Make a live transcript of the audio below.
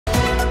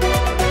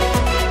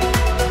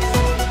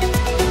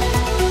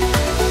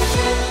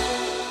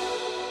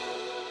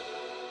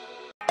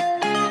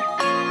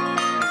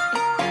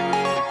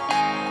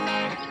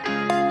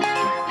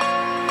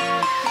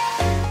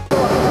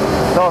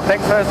So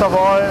thanks first of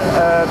all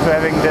to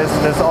having this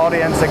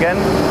audience again.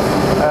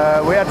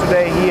 We are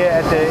today here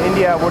at the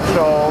IndiaWood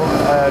show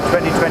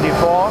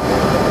 2024,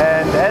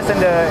 and as in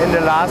the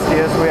last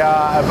years, we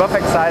are above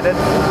excited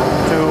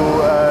to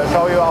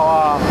show you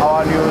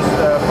our newest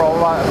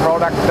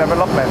product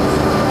developments.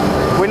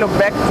 We look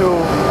back to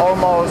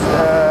almost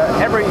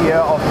every year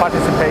of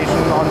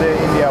participation on the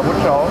IndiaWood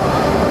show,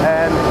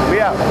 and we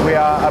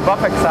are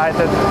above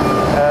excited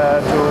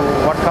to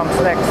what comes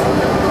next.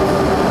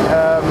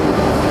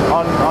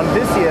 On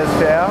this year's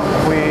fair,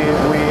 we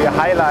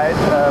highlight,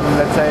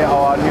 let's say,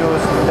 our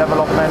newest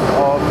development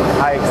of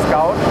IX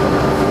Scout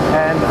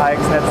and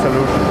IX Net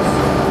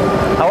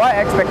solutions. Our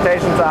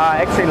expectations are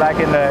actually like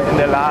in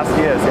the last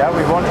years. Yeah,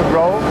 we want to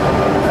grow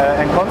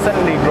and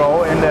constantly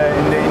grow in the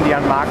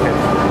Indian market.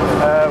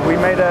 We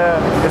made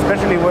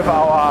especially with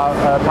our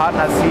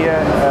partners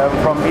here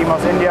from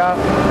Imos India,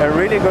 a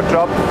really good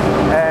job,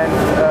 and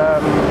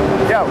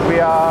yeah, we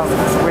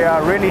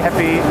are really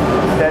happy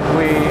that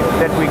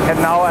we can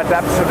now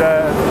adapt to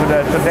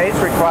today's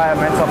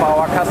requirements of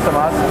our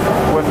customers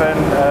with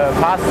a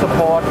fast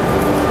support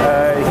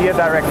here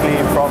directly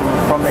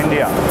from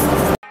India.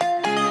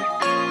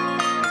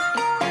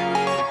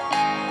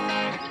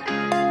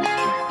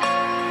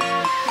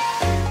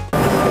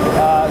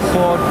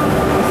 So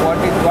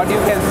what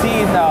you can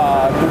see in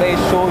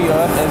today's show here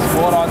is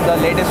more on the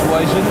latest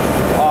version,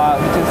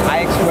 which is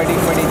IX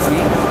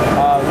 2023.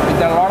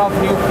 With a lot of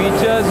new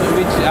features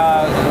which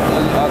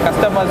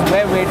customers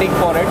were waiting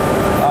for it,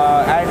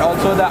 and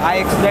also the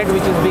IX Net,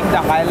 which is being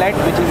the highlight,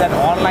 which is an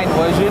online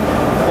version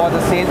for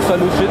the sales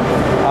solution,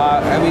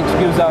 which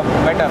gives a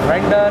better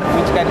render,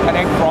 which can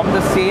connect from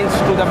the sales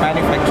to the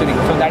manufacturing.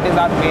 So that is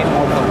our main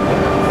motto.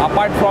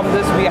 Apart from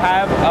this, we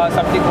have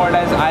something called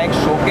as IX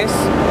Showcase.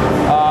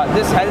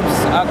 This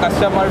helps a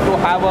customer to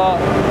have a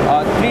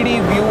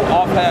 3D view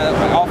of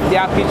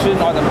their kitchen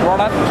or the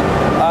product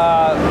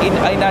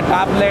in a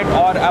tablet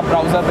or a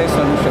browser-based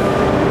solution,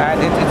 and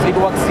it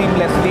works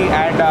seamlessly,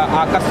 and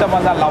our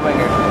customers are loving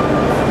it.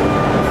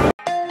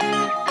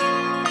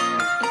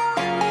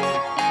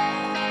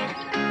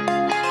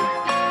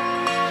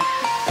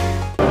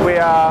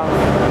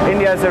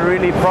 India is a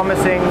really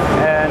promising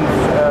and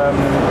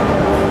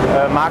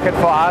market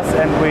for us,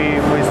 and we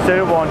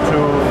still want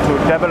to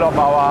develop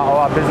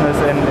our business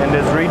in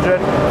this region,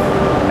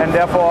 and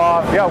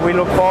therefore, yeah, we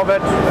look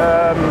forward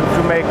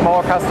to make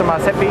more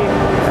customers happy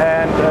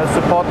and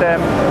support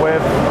them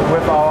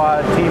with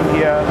our team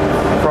here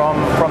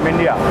from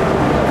India.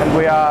 And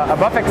we are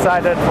above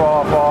excited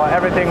for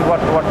everything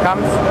what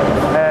comes,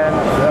 and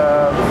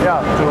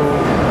yeah,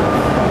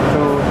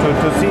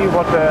 to see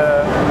what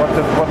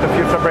the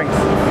future brings.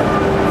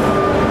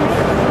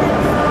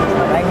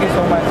 Thank you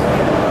so much.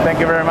 Thank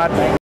you very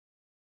much.